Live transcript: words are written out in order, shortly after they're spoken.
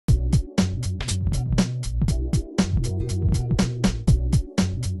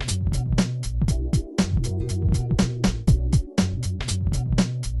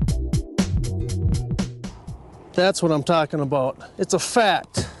That's what I'm talking about. It's a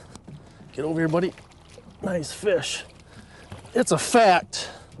fact. Get over here, buddy. Nice fish. It's a fact.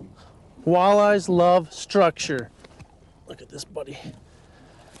 Walleyes love structure. Look at this, buddy.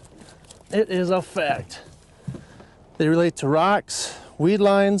 It is a fact. They relate to rocks, weed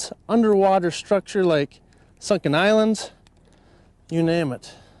lines, underwater structure like sunken islands, you name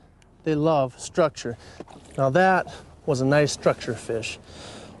it. They love structure. Now that was a nice structure fish.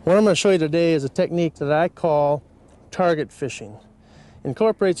 What I'm going to show you today is a technique that I call target fishing. It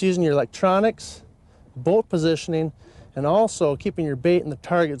incorporates using your electronics, boat positioning, and also keeping your bait in the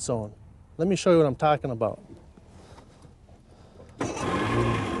target zone. Let me show you what I'm talking about.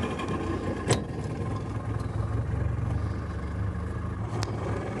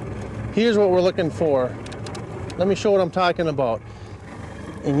 Here's what we're looking for. Let me show what I'm talking about.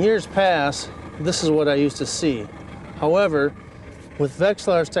 In years past, this is what I used to see. However, with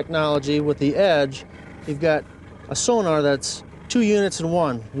Vexilar's technology, with the Edge, you've got a sonar that's 2 units in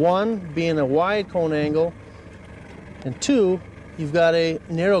one. One being a wide cone angle, and 2, you've got a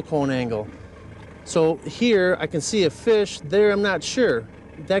narrow cone angle. So here I can see a fish, there I'm not sure.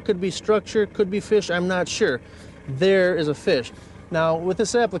 That could be structure, could be fish, I'm not sure. There is a fish. Now with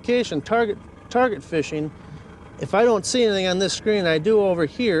this application, target fishing, if I don't see anything on this screen, I do over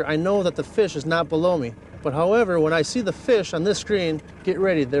here, I know that the fish is not below me. But however, when I see the fish on this screen, get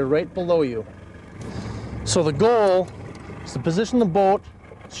ready, they're right below you. So the goal is to position the boat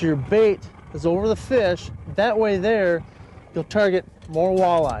so your bait is over the fish. That way there, you'll target more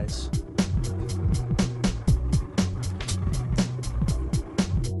walleyes.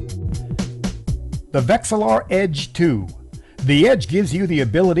 The Vexilar Edge2. The Edge gives you the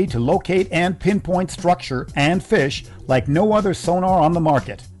ability to locate and pinpoint structure and fish like no other sonar on the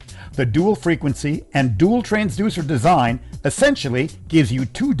market. The dual frequency and dual transducer design essentially gives you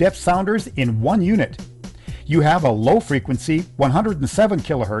 2 depth sounders in one unit. You have a low frequency 107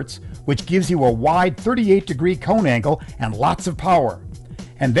 kHz, which gives you a wide 38-degree cone angle and lots of power.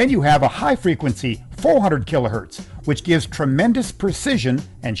 And then you have a high frequency 400 kHz, which gives tremendous precision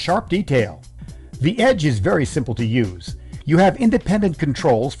and sharp detail. The Edge is very simple to use. You have independent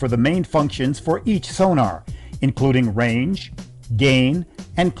controls for the main functions for each sonar, including range, gain,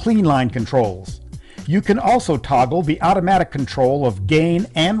 and clean line controls. You can also toggle the automatic control of gain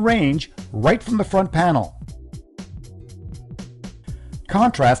and range right from the front panel.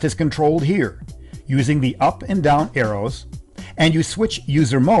 Contrast is controlled here, using the up and down arrows, and you switch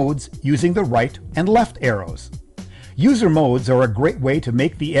user modes using the right and left arrows. User modes are a great way to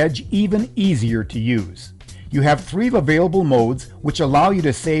make the Edge even easier to use. You have 3 available modes which allow you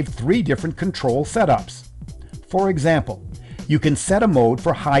to save 3 different control setups. For example, you can set a mode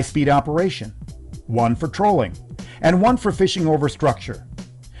for high-speed operation, 1 for trolling, and 1 for fishing over structure.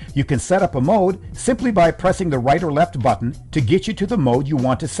 You can set up a mode simply by pressing the right or left button to get you to the mode you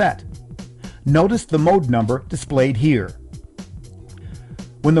want to set. Notice the mode number displayed here.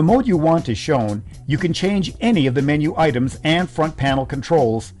 When the mode you want is shown, you can change any of the menu items and front panel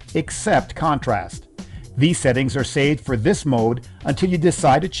controls except contrast. These settings are saved for this mode until you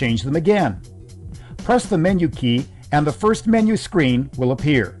decide to change them again. Press the menu key and the first menu screen will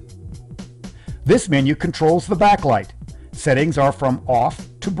appear. This menu controls the backlight. Settings are from off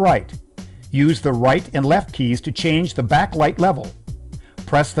to bright. Use the right and left keys to change the backlight level.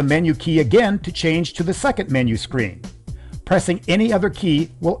 Press the menu key again to change to the second menu screen. Pressing any other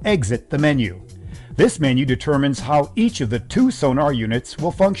key will exit the menu. This menu determines how each of the 2 sonar units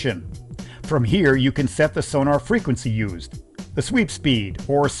will function. From here you can set the sonar frequency used, the sweep speed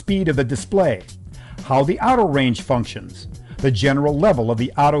or speed of the display, how the auto range functions, the general level of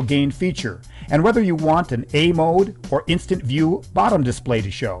the auto gain feature, and whether you want an A mode or instant view bottom display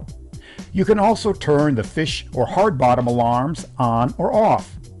to show. You can also turn the fish or hard bottom alarms on or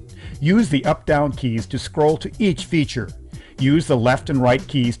off. Use the up-down keys to scroll to each feature. Use the left and right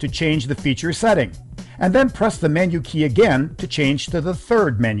keys to change the feature setting, and then press the menu key again to change to the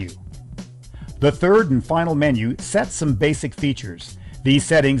third menu. The third and final menu sets some basic features. These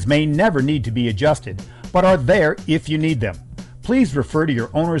settings may never need to be adjusted, but are there if you need them. Please refer to your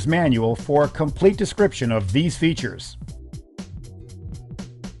owner's manual for a complete description of these features.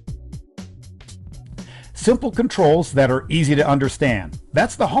 Simple controls that are easy to understand.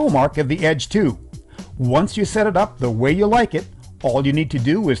 That's the hallmark of the Edge2. Once you set it up the way you like it, all you need to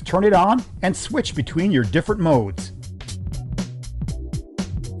do is turn it on and switch between your different modes.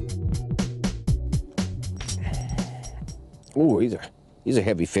 Ooh, he's a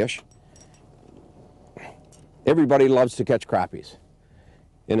heavy fish. Everybody loves to catch crappies.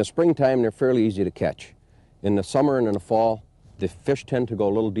 In the springtime, they're fairly easy to catch. In the summer and in the fall, the fish tend to go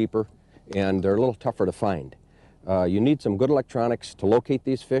a little deeper and they're a little tougher to find. You need some good electronics to locate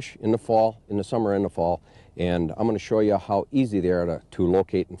these fish in the fall, in the summer and the fall, and I'm going to show you how easy they are to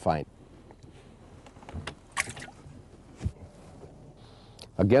locate and find.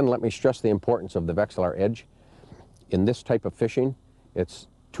 Again, let me stress the importance of the Vexilar Edge. In this type of fishing, it's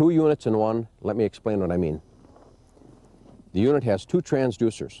 2 units in one. Let me explain what I mean. The unit has 2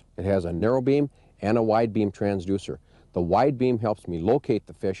 transducers. It has a narrow beam and a wide beam transducer. The wide beam helps me locate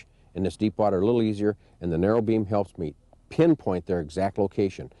the fish in this deep water a little easier, and the narrow beam helps me pinpoint their exact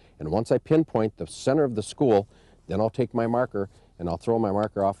location. And once I pinpoint the center of the school, then I'll take my marker and I'll throw my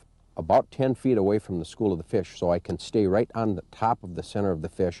marker off about 10 feet away from the school of the fish, so I can stay right on the top of the center of the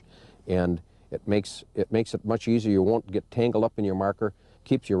fish, and it makes it much easier. You won't get tangled up in your marker.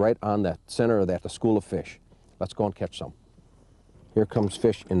 Keeps you right on the center of the school of fish. Let's go and catch some. Here comes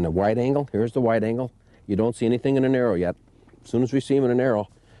fish in the wide angle. Here's the wide angle. You don't see anything in a narrow yet. As soon as we see him in a narrow,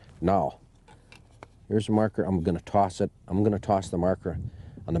 now, here's the marker. I'm going to toss it. I'm going to toss the marker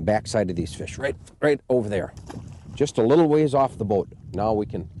on the back side of these fish, right over there. Just a little ways off the boat. Now we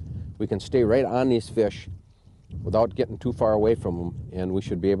can stay right on these fish without getting too far away from them, and we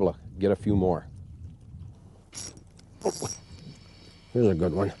should be able to get a few more. Oh, here's a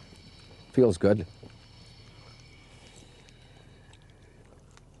good one. Feels good.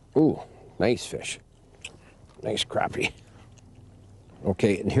 Ooh, nice fish. Nice crappie.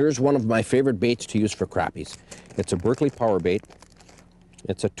 Okay, and here's one of my favorite baits to use for crappies. It's a Berkeley power bait.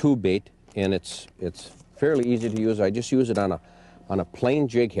 It's a tube bait, and it's fairly easy to use. I just use it on a plain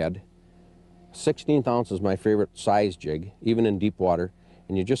jig head. 16th ounce is my favorite size jig, even in deep water.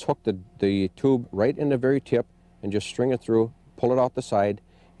 And you just hook the tube right in the very tip and just string it through, pull it out the side,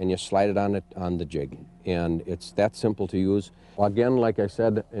 and you slide it on the jig. And it's that simple to use. Again, like I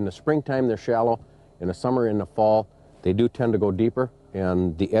said, in the springtime they're shallow. In the summer, in the fall, they do tend to go deeper,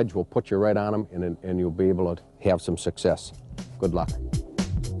 and the edge will put you right on them, and you'll be able to have some success. Good luck.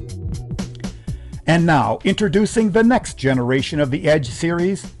 And now, introducing the next generation of the Edge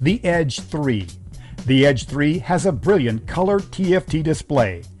series, the Edge 3. The Edge 3 has a brilliant color TFT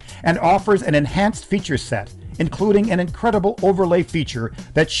display and offers an enhanced feature set, including an incredible overlay feature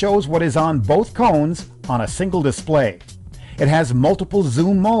that shows what is on both cones on a single display. It has multiple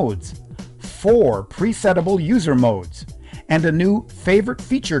zoom modes, 4 presettable user modes, and a new favorite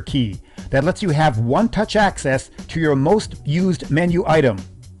feature key that lets you have one-touch access to your most used menu item.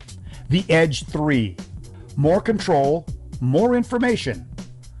 The Edge 3. More control, more information.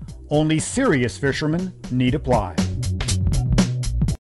 Only serious fishermen need apply.